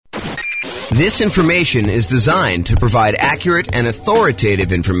This information is designed to provide accurate and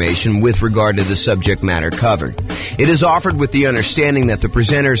authoritative information with regard to the subject matter covered. It is offered with the understanding that the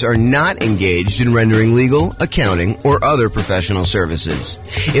presenters are not engaged in rendering legal, accounting, or other professional services.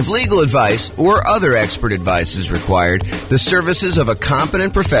 If legal advice or other expert advice is required, the services of a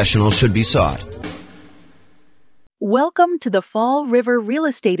competent professional should be sought. Welcome to the Fall River Real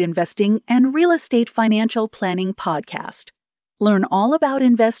Estate Investing and Real Estate Financial Planning Podcast. Learn all about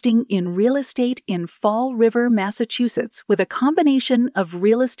investing in real estate in Fall River, Massachusetts, with a combination of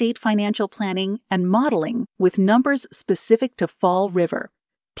real estate financial planning and modeling with numbers specific to Fall River,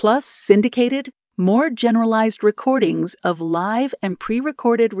 plus syndicated, more generalized recordings of live and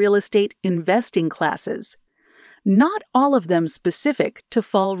pre-recorded real estate investing classes. Not all of them specific to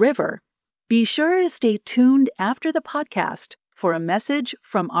Fall River. Be sure to stay tuned after the podcast for a message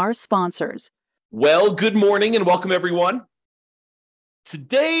from our sponsors. Well, good morning and welcome, everyone.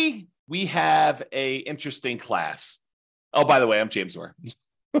 Today, we have an interesting class. Oh, by the way, I'm James Orr.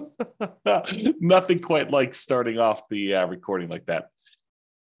 Nothing quite like starting off the recording like that.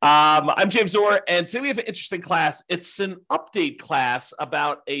 I'm James Orr, and today we have an interesting class. It's an update class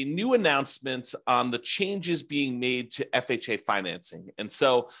about a new announcement on the changes being made to FHA financing. And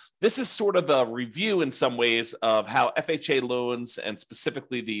so this is sort of a review in some ways of how FHA loans and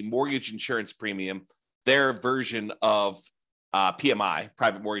specifically the mortgage insurance premium, their version of PMI,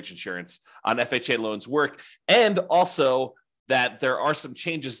 private mortgage insurance, on FHA loans work, and also that there are some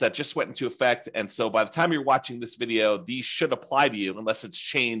changes that just went into effect. And so by the time you're watching this video, these should apply to you unless it's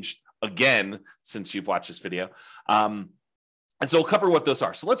changed again since you've watched this video. And so we'll cover what those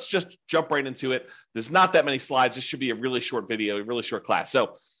are. So let's just jump right into it. There's not that many slides. This should be a really short video, a really short class.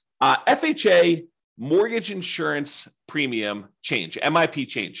 So FHA mortgage insurance premium change, MIP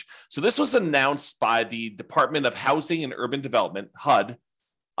change. So this was announced by the Department of Housing and Urban Development, HUD,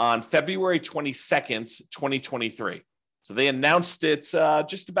 on February 22nd, 2023. So they announced it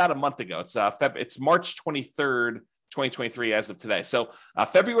just about a month ago. It's March 23rd, 2023 as of today. So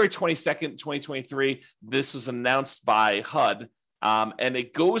February 22nd, 2023, this was announced by HUD, and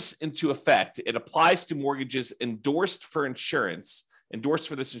it goes into effect. It applies to mortgages endorsed for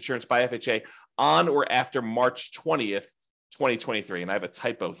this insurance by FHA on or after March 20th, 2023. And I have a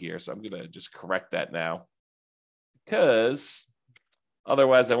typo here, so I'm going to just correct that now because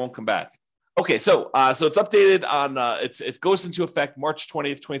otherwise I won't come back. Okay, so it's updated on, it goes into effect March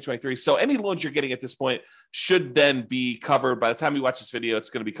 20th, 2023. So any loans you're getting at this point should then be covered. By the time you watch this video, it's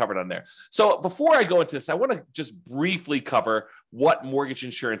going to be covered on there. So before I go into this, I want to just briefly cover what mortgage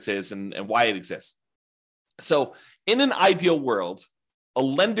insurance is and why it exists. So in an ideal world, a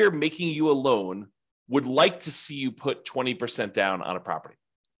lender making you a loan would like to see you put 20% down on a property.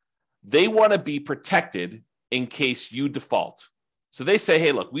 They want to be protected in case you default. So they say,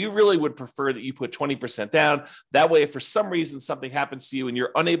 hey, look, we really would prefer that you put 20% down. That way, if for some reason something happens to you and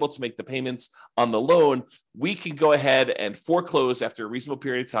you're unable to make the payments on the loan, we can go ahead and foreclose after a reasonable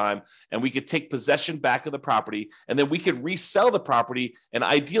period of time, and we could take possession back of the property, and then we could resell the property and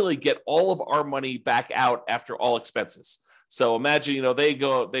ideally get all of our money back out after all expenses. So imagine, they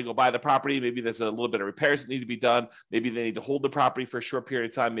go buy the property. Maybe there's a little bit of repairs that need to be done. Maybe they need to hold the property for a short period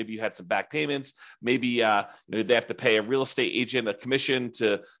of time. Maybe you had some back payments. Maybe they have to pay a real estate agent a commission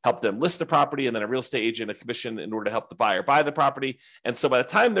to help them list the property, and then a real estate agent a commission in order to help the buyer buy the property. And so by the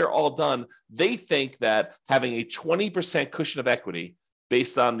time they're all done, they think that having a 20% cushion of equity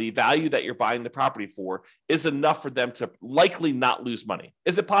based on the value that you're buying the property for is enough for them to likely not lose money.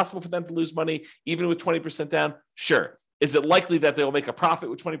 Is it possible for them to lose money even with 20% down? Sure. Is it likely that they'll make a profit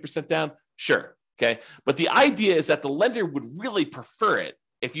with 20% down? Sure. Okay. But the idea is that the lender would really prefer it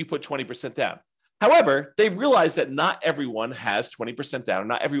if you put 20% down. However, they've realized that not everyone has 20% down.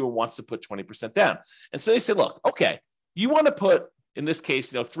 Not everyone wants to put 20% down. And so they say, look, okay, you want to put, in this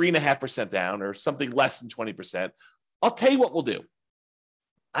case, 3.5% down or something less than 20%. I'll tell you what we'll do.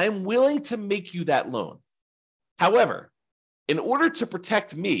 I'm willing to make you that loan. However, in order to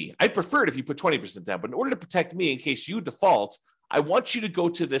protect me, I'd prefer it if you put 20% down, but in order to protect me in case you default, I want you to go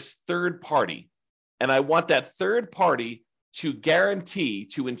to this third party, and I want that third party to guarantee,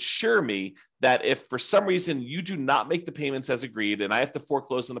 to ensure me that if for some reason you do not make the payments as agreed, and I have to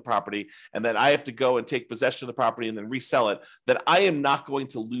foreclose on the property, and then I have to go and take possession of the property and then resell it, that I am not going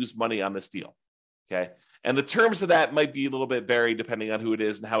to lose money on this deal, okay? And the terms of that might be a little bit varied depending on who it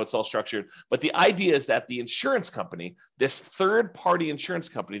is and how it's all structured. But the idea is that the insurance company, this third-party insurance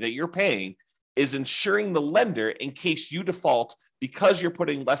company that you're paying, is insuring the lender in case you default because you're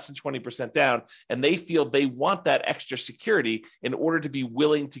putting less than 20% down, and they feel they want that extra security in order to be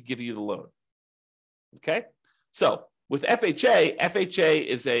willing to give you the loan. Okay? So with FHA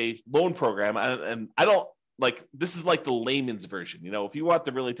is a loan program, and I don't like, this is like the layman's version. If you want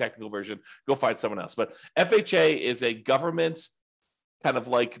the really technical version, go find someone else. But FHA is a government kind of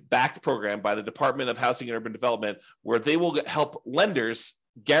like backed program by the Department of Housing and Urban Development, where they will help lenders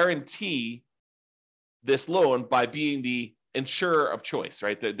guarantee this loan by being the insurer of choice,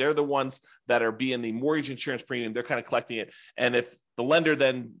 right? They're the ones that are being the mortgage insurance premium. They're kind of collecting it. And if the lender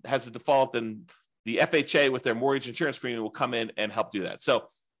then has a default, then the FHA with their mortgage insurance premium will come in and help do that. So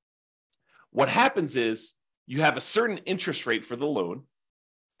what happens is you have a certain interest rate for the loan.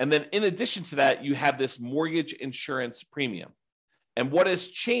 And then in addition to that, you have this mortgage insurance premium. And what has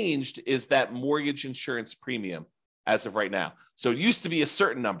changed is that mortgage insurance premium as of right now. So it used to be a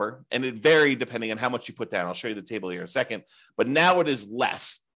certain number, and it varied depending on how much you put down. I'll show you the table here in a second. But now it is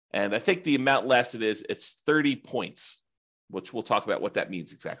less. And I think the amount less it's 30 points, which we'll talk about what that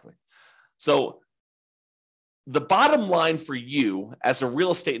means exactly. So the bottom line for you as a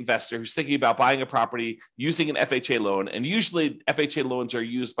real estate investor who's thinking about buying a property using an FHA loan, and usually FHA loans are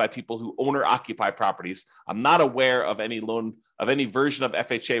used by people who own or occupy properties. I'm not aware of any loan of any version of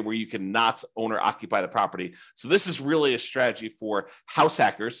FHA where you cannot own or occupy the property. So this is really a strategy for house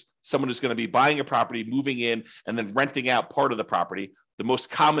hackers, someone who's going to be buying a property, moving in, and then renting out part of the property. The most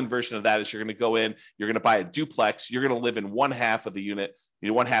common version of that is you're going to go in, you're going to buy a duplex, you're going to live in one half of the unit,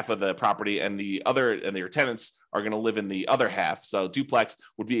 one half of the property, and your tenants are going to live in the other half. So duplex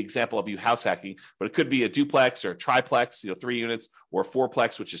would be an example of you house hacking, but it could be a duplex or a triplex, 3 units, or a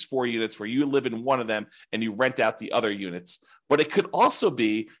fourplex, which is 4 units, where you live in one of them and you rent out the other units. But it could also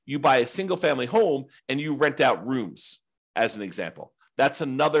be you buy a single family home and you rent out rooms, as an example. That's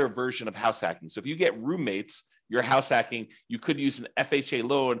another version of house hacking. So if you get roommates, you're house hacking. You could use an FHA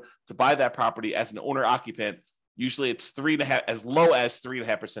loan to buy that property as an owner occupant. Usually it's 3.5%, as low as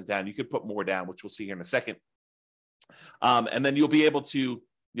 3.5% down. You could put more down, which we'll see here in a second. And then you'll be able to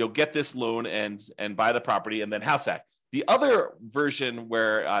get this loan and buy the property and then house hack. The other version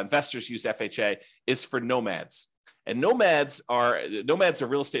where investors use FHA is for nomads. And nomads are a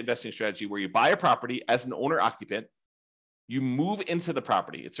real estate investing strategy where you buy a property as an owner occupant. You move into the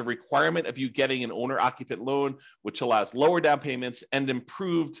property. It's a requirement of you getting an owner occupant loan, which allows lower down payments and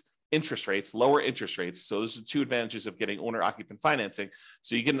improved interest rates, lower interest rates. So those are 2 advantages of getting owner occupant financing.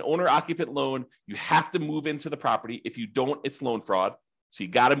 So you get an owner occupant loan. You have to move into the property. If you don't, it's loan fraud. So you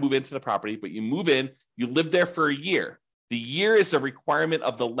got to move into the property, but you move in, you live there for a year. The year is a requirement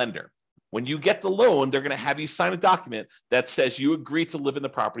of the lender. When you get the loan, they're going to have you sign a document that says you agree to live in the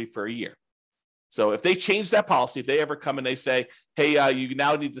property for a year. So if they change that policy, if they ever come and they say, hey, you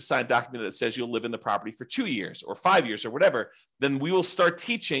now need to sign a document that says you'll live in the property for 2 years or 5 years or whatever, then we will start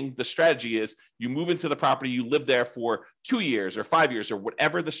teaching the strategy is you move into the property, you live there for 2 years or 5 years or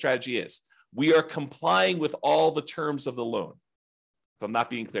whatever the strategy is. We are complying with all the terms of the loan. If I'm not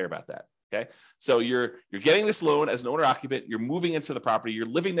being clear about that. Okay. So you're getting this loan as an owner occupant, you're moving into the property, you're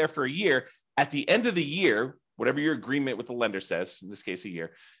living there for a year. At the end of the year, whatever your agreement with the lender says, in this case, a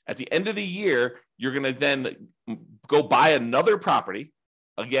year, at the end of the year, you're going to then go buy another property,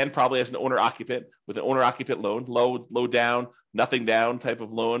 again, probably as an owner occupant with an owner occupant loan, low down, nothing down type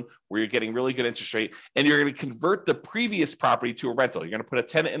of loan where you're getting really good interest rate. And you're going to convert the previous property to a rental. You're going to put a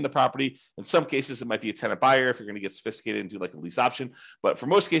tenant in the property. In some cases, it might be a tenant buyer if you're going to get sophisticated and do like a lease option. But for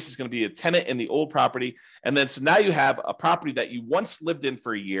most cases, it's going to be a tenant in the old property. And then so now you have a property that you once lived in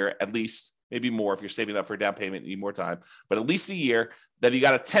for a year, at least, maybe more if you're saving up for a down payment, you need more time, but at least a year. Then you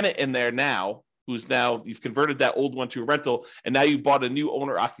got a tenant in there now you've converted that old one to a rental, and now you've bought a new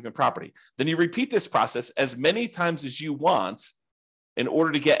owner occupant property. Then you repeat this process as many times as you want in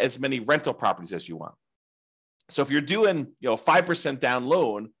order to get as many rental properties as you want. So if you're doing 5% down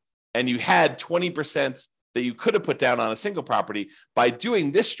loan and you had 20% that you could have put down on a single property, by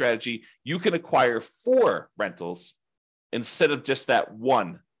doing this strategy, you can acquire 4 rentals instead of just that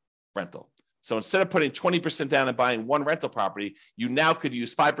 1 rental. So instead of putting 20% down and buying 1 rental property, you now could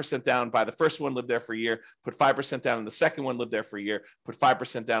use 5% down, buy the first one, live there for a year, put 5% down in the second one, live there for a year, put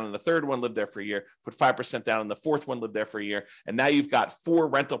 5% down in the third one, live there for a year, put 5% down in the fourth one, live there for a year. And now you've got 4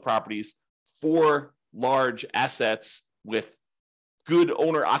 rental properties, 4 large assets with good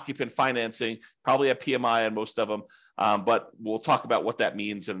owner occupant financing, probably a PMI on most of them. But we'll talk about what that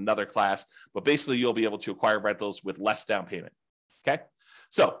means in another class. But basically, you'll be able to acquire rentals with less down payment. Okay.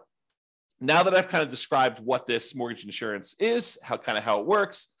 So now that I've kind of described what this mortgage insurance is, how it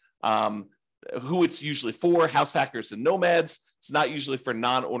works, who it's usually for, house hackers and nomads. It's not usually for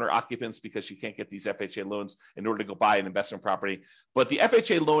non-owner occupants because you can't get these FHA loans in order to go buy an investment property. But the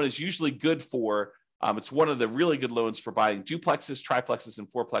FHA loan is usually good for It's one of the really good loans for buying duplexes, triplexes,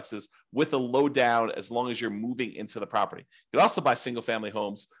 and fourplexes with a low down as long as you're moving into the property. You can also buy single family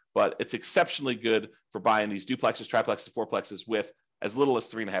homes, but it's exceptionally good for buying these duplexes, triplexes, fourplexes with as little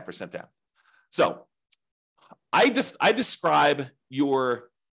as 3.5% down. So I describe your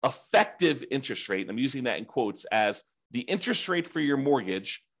effective interest rate, and I'm using that in quotes, as the interest rate for your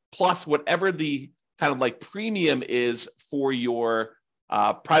mortgage plus whatever the kind of like premium is for your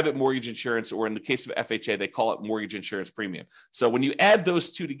private mortgage insurance, or in the case of FHA, they call it mortgage insurance premium. So when you add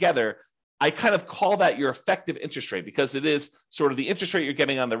those two together, I kind of call that your effective interest rate, because it is sort of the interest rate you're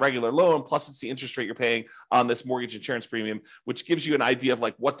getting on the regular loan, plus it's the interest rate you're paying on this mortgage insurance premium, which gives you an idea of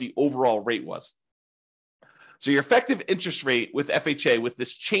like what the overall rate was. So your effective interest rate with FHA, with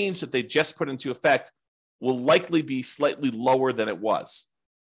this change that they just put into effect, will likely be slightly lower than it was.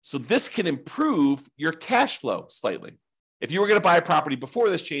 So this can improve your cash flow slightly. If you were going to buy a property before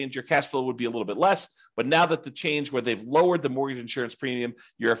this change, your cash flow would be a little bit less. But now that the change where they've lowered the mortgage insurance premium,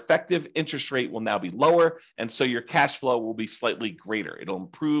 your effective interest rate will now be lower. And so your cash flow will be slightly greater. It'll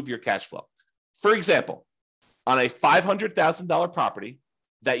improve your cash flow. For example, on a $500,000 property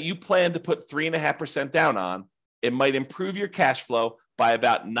that you plan to put 3.5% down on, it might improve your cash flow by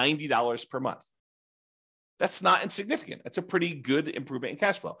about $90 per month. That's not insignificant. That's a pretty good improvement in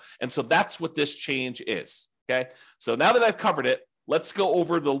cash flow. And so that's what this change is. Okay. So now that I've covered it, let's go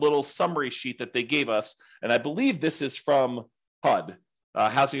over the little summary sheet that they gave us. And I believe this is from HUD,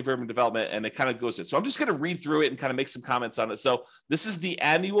 Housing for Urban Development, and it kind of goes in. So I'm just going to read through it and kind of make some comments on it. So this is the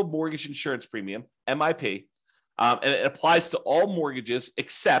annual mortgage insurance premium, MIP, and it applies to all mortgages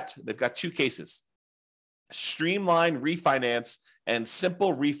except they've got two cases: streamlined refinance and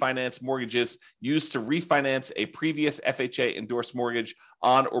simple refinance mortgages used to refinance a previous FHA endorsed mortgage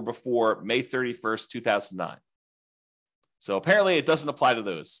on or before May 31st, 2009. So apparently it doesn't apply to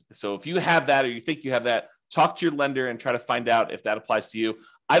those. So if you have that, or you think you have that, talk to your lender and try to find out if that applies to you.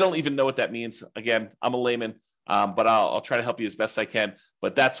 I don't even know what that means. Again, I'm a layman, but I'll try to help you as best I can.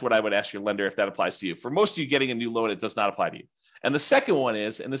 But that's what I would ask your lender if that applies to you. For most of you getting a new loan, it does not apply to you. And the second one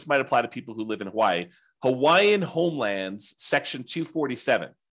is, and this might apply to people who live in Hawaii, Hawaiian Homelands, Section 247.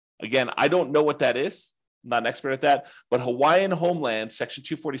 Again, I don't know what that is. I'm not an expert at that, but Hawaiian Homeland Section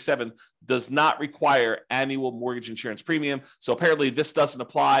 247 does not require annual mortgage insurance premium. So apparently this doesn't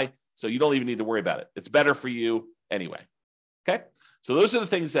apply. So you don't even need to worry about it. It's better for you anyway. Okay. So those are the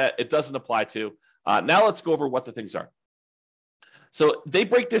things that it doesn't apply to. Now let's go over what the things are. So they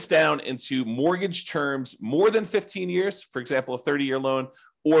break this down into mortgage terms more than 15 years, for example, a 30-year loan,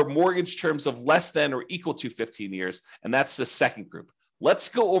 or mortgage terms of less than or equal to 15 years. And that's the second group. Let's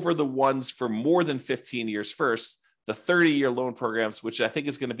go over the ones for more than 15 years first, the 30-year loan programs, which I think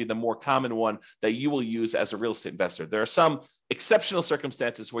is going to be the more common one that you will use as a real estate investor. There are some exceptional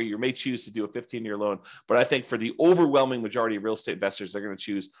circumstances where you may choose to do a 15-year loan, but I think for the overwhelming majority of real estate investors, they're going to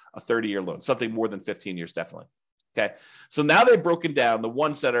choose a 30-year loan, something more than 15 years, definitely. Okay. So now they've broken down the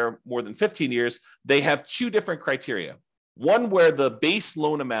ones that are more than 15 years. They have two different criteria. One where the base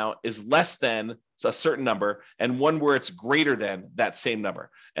loan amount is less than a certain number, and one where it's greater than that same number.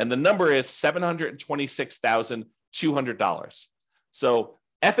 And the number is $726,200. So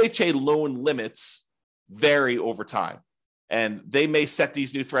FHA loan limits vary over time. And they may set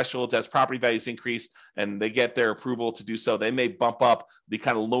these new thresholds as property values increase and they get their approval to do so. They may bump up the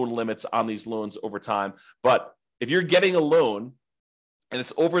kind of loan limits on these loans over time. But if you're getting a loan and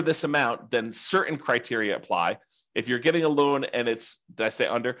it's over this amount, then certain criteria apply. If you're getting a loan and it's, did I say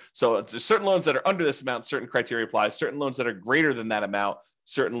under? So there's certain loans that are under this amount, certain criteria apply. Certain loans that are greater than that amount,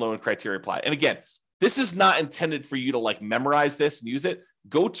 certain loan criteria apply. And again, this is not intended for you to like memorize this and use it.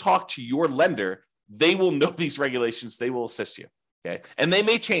 Go talk to your lender. They will know these regulations. They will assist you. Okay. And they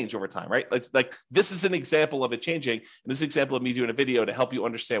may change over time, right? It's like, this is an example of it changing. And this is an example of me doing a video to help you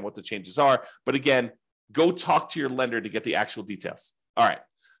understand what the changes are. But again, go talk to your lender to get the actual details. All right.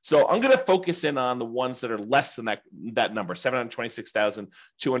 So I'm going to focus in on the ones that are less than that number,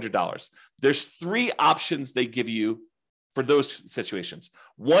 $726,200. There's three options they give you for those situations.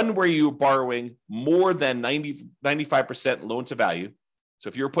 One where you're borrowing more than 95% loan to value. So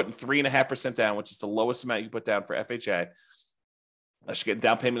if you're putting 3.5% down, which is the lowest amount you put down for FHA, I should get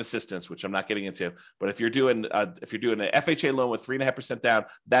down payment assistance, which I'm not getting into. But if you're doing an FHA loan with 3.5% down,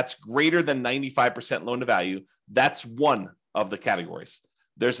 that's greater than 95% loan to value. That's one of the categories.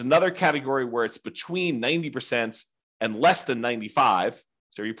 There's another category where it's between 90% and less than 95.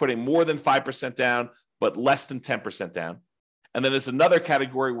 So you're putting more than 5% down, but less than 10% down. And then there's another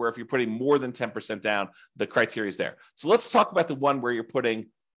category where if you're putting more than 10% down, the criteria is there. So let's talk about the one where you're putting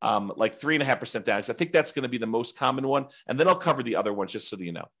like 3.5% down, because I think that's going to be the most common one. And then I'll cover the other ones just so that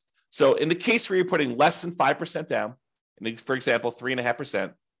you know. So in the case where you're putting less than 5% down, for example,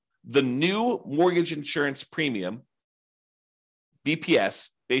 3.5%, the new mortgage insurance premium, BPS,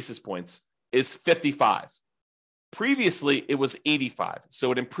 basis points, is 55. Previously, it was 85.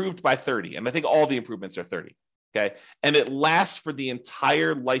 So it improved by 30. And I think all the improvements are 30. Okay. And it lasts for the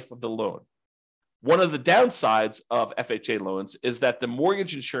entire life of the loan. One of the downsides of FHA loans is that the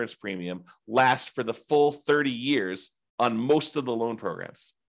mortgage insurance premium lasts for the full 30 years on most of the loan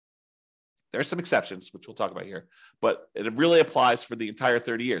programs. There are some exceptions, which we'll talk about here, but it really applies for the entire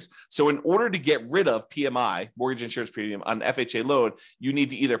 30 years. So in order to get rid of PMI, mortgage insurance premium, on an FHA loan, you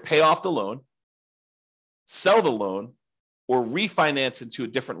need to either pay off the loan, sell the loan, or refinance into a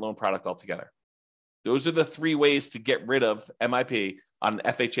different loan product altogether. Those are the three ways to get rid of MIP on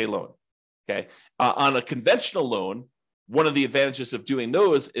an FHA loan. Okay. On a conventional loan, one of the advantages of doing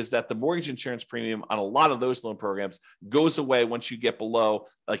those is that the mortgage insurance premium on a lot of those loan programs goes away once you get below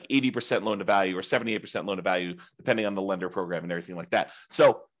like 80% loan to value or 78% loan to value, depending on the lender program and everything like that.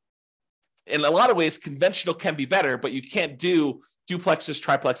 So in a lot of ways, conventional can be better, but you can't do duplexes,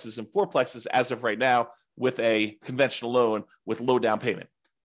 triplexes, and fourplexes as of right now with a conventional loan with low down payment.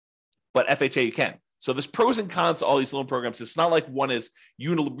 But FHA you can. So there's pros and cons to all these loan programs. It's not like one is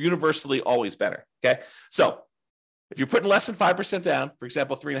universally always better. Okay. So if you're putting less than 5% down, for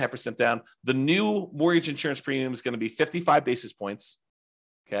example, 3.5% down, the new mortgage insurance premium is going to be 55 basis points.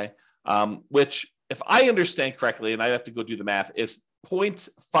 Okay. Which, if I understand correctly, and I'd have to go do the math, is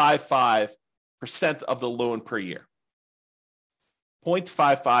 0.55% of the loan per year.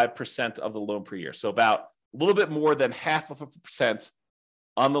 0.55% of the loan per year. So about a little bit more than 0.5%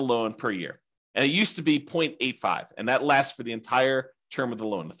 on the loan per year. And it used to be 0.85, and that lasts for the entire term of the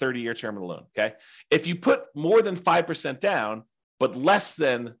loan, the 30-year term of the loan, okay? If you put more than 5% down, but less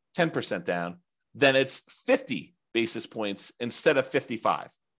than 10% down, then it's 50 basis points instead of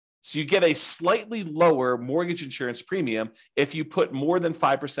 55. So you get a slightly lower mortgage insurance premium if you put more than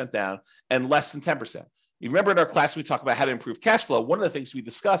 5% down and less than 10%. You remember in our class, we talked about how to improve cash flow. One of the things we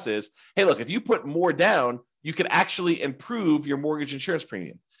discuss is, hey, look, if you put more down, you can actually improve your mortgage insurance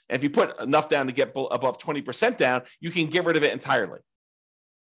premium. And if you put enough down to get above 20% down, you can get rid of it entirely.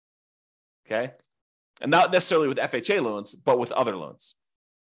 Okay. And not necessarily with FHA loans, but with other loans.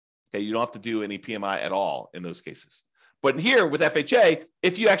 Okay. You don't have to do any PMI at all in those cases. But here with FHA,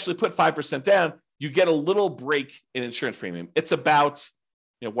 if you actually put 5% down, you get a little break in insurance premium. It's about,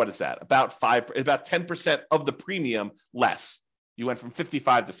 what is that? About 10% of the premium less. You went from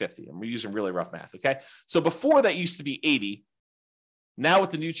 55 to 50. And we're using really rough math. Okay. So before that used to be 80. Now with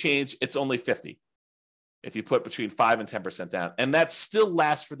the new change, it's only 50 if you put between 5 and 10% down. And that still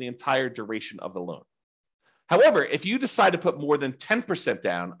lasts for the entire duration of the loan. However, if you decide to put more than 10%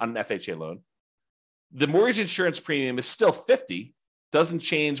 down on an FHA loan, the mortgage insurance premium is still 50, doesn't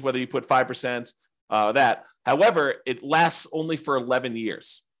change whether you put 5%, that. However, it lasts only for 11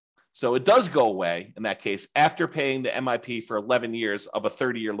 years. So it does go away in that case after paying the MIP for 11 years of a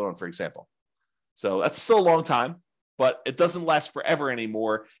 30-year loan, for example. So that's still a long time, but it doesn't last forever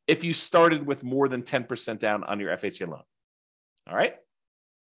anymore if you started with more than 10% down on your FHA loan. All right.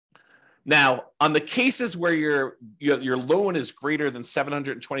 Now, on the cases where your loan is greater than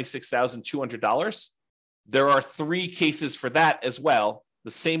 $726,200, there are 3 cases for that as well,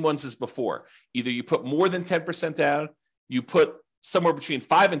 the same ones as before. Either you put more than 10% down, you put somewhere between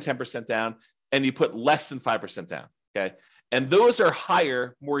 5 and 10% down, and you put less than 5% down. Okay. And those are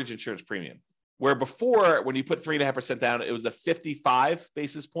higher mortgage insurance premium. Where before, when you put 3.5% down, it was a 55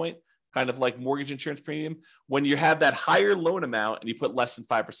 basis point, kind of like mortgage insurance premium. When you have that higher loan amount and you put less than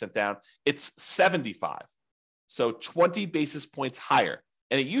 5% down, it's 75. So 20 basis points higher.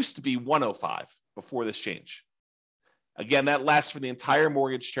 And it used to be 105 before this change. Again, that lasts for the entire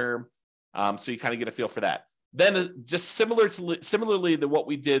mortgage term. So you kind of get a feel for that. Then just similarly to what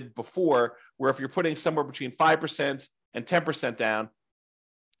we did before, where if you're putting somewhere between 5% and 10% down,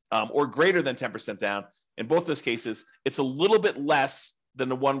 or greater than 10% down, in both those cases, it's a little bit less than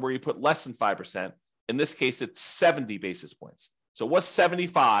the one where you put less than 5%. In this case, it's 70 basis points. So it was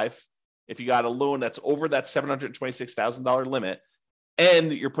 75 if you got a loan that's over that $726,000 limit,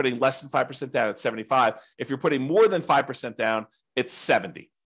 and you're putting less than 5% down at 75. If you're putting more than 5% down, it's 70.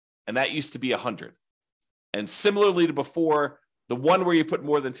 And that used to be 100. And similarly to before, the one where you put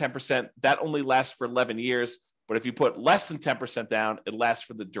more than 10%, that only lasts for 11 years. But if you put less than 10% down, it lasts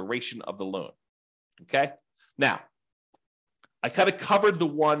for the duration of the loan. Okay. Now, I kind of covered the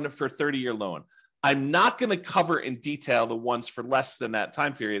one for 30-year loan. I'm not going to cover in detail the ones for less than that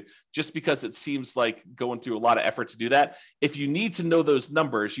time period, just because it seems like going through a lot of effort to do that. If you need to know those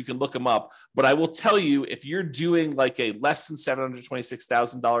numbers, you can look them up. But I will tell you, if you're doing like a less than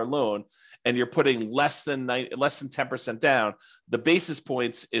 $726,000 loan and you're putting less than 10% down, the basis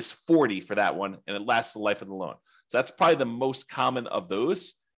points is 40 for that one, and it lasts the life of the loan. So that's probably the most common of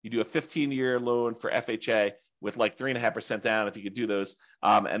those. You do a 15-year loan for FHA with like 3.5% down, if you could do those.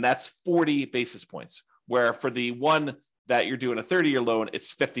 And that's 40 basis points, where for the one that you're doing a 30-year loan,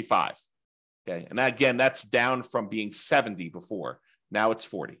 it's 55. Okay. And that, again, that's down from being 70 before. Now it's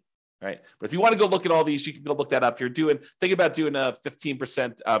 40. Right. But if you want to go look at all these, you can go look that up. If you're think about doing a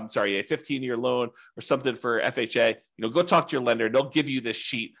 15%, a 15-year loan or something for FHA, go talk to your lender. They'll give you this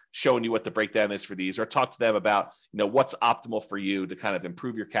sheet showing you what the breakdown is for these, or talk to them about, what's optimal for you to kind of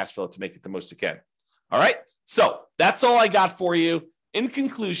improve your cash flow to make it the most you can. All right. So that's all I got for you. In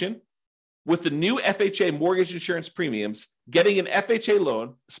conclusion, with the new FHA mortgage insurance premiums, getting an FHA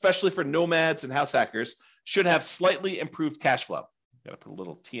loan, especially for nomads and house hackers, should have slightly improved cash flow. Got to put a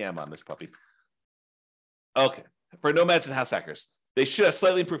little TM on this puppy. Okay. For nomads and house hackers, they should have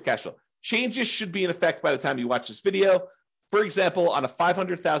slightly improved cash flow. Changes should be in effect by the time you watch this video. For example, on a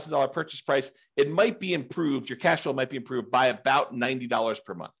 $500,000 purchase price, it might be improved. Your cash flow might be improved by about $90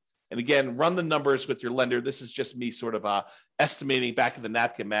 per month. And again, run the numbers with your lender. This is just me sort of estimating back of the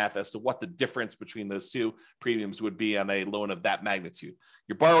napkin math as to what the difference between those two premiums would be on a loan of that magnitude.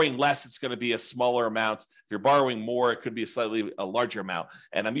 You're borrowing less, it's going to be a smaller amount. If you're borrowing more, it could be a larger amount.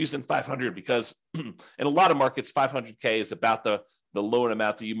 And I'm using 500 because in a lot of markets, 500K is about the loan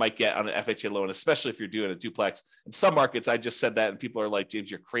amount that you might get on an FHA loan, especially if you're doing a duplex. In some markets, I just said that, and people are like,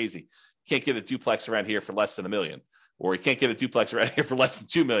 James, you're crazy. You can't get a duplex around here for less than $1 million. Or you can't get a duplex around here for less than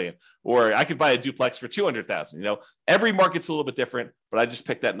 $2 million, or I could buy a duplex for $200,000. Every market's a little bit different, but I just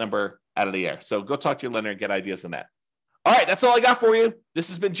picked that number out of the air. So go talk to your lender and get ideas on that. All right, that's all I got for you. This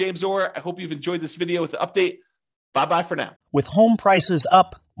has been James Orr. I hope you've enjoyed this video with the update. Bye-bye for now. With home prices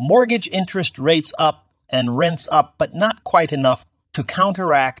up, mortgage interest rates up, and rents up, but not quite enough to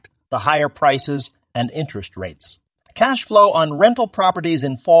counteract the higher prices and interest rates. Cash flow on rental properties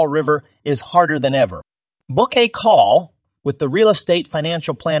in Fall River is harder than ever. Book a call with the Real Estate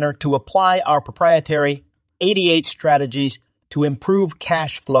Financial Planner to apply our proprietary 88 strategies to improve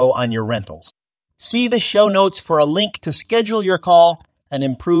cash flow on your rentals. See the show notes for a link to schedule your call and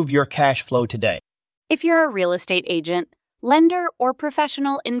improve your cash flow today. If you're a real estate agent, lender, or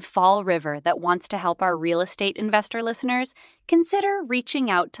professional in Fall River that wants to help our real estate investor listeners, consider reaching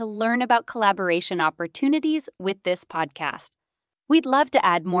out to learn about collaboration opportunities with this podcast. We'd love to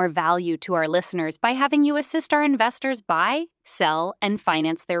add more value to our listeners by having you assist our investors buy, sell, and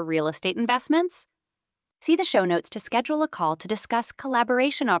finance their real estate investments. See the show notes to schedule a call to discuss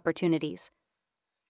collaboration opportunities.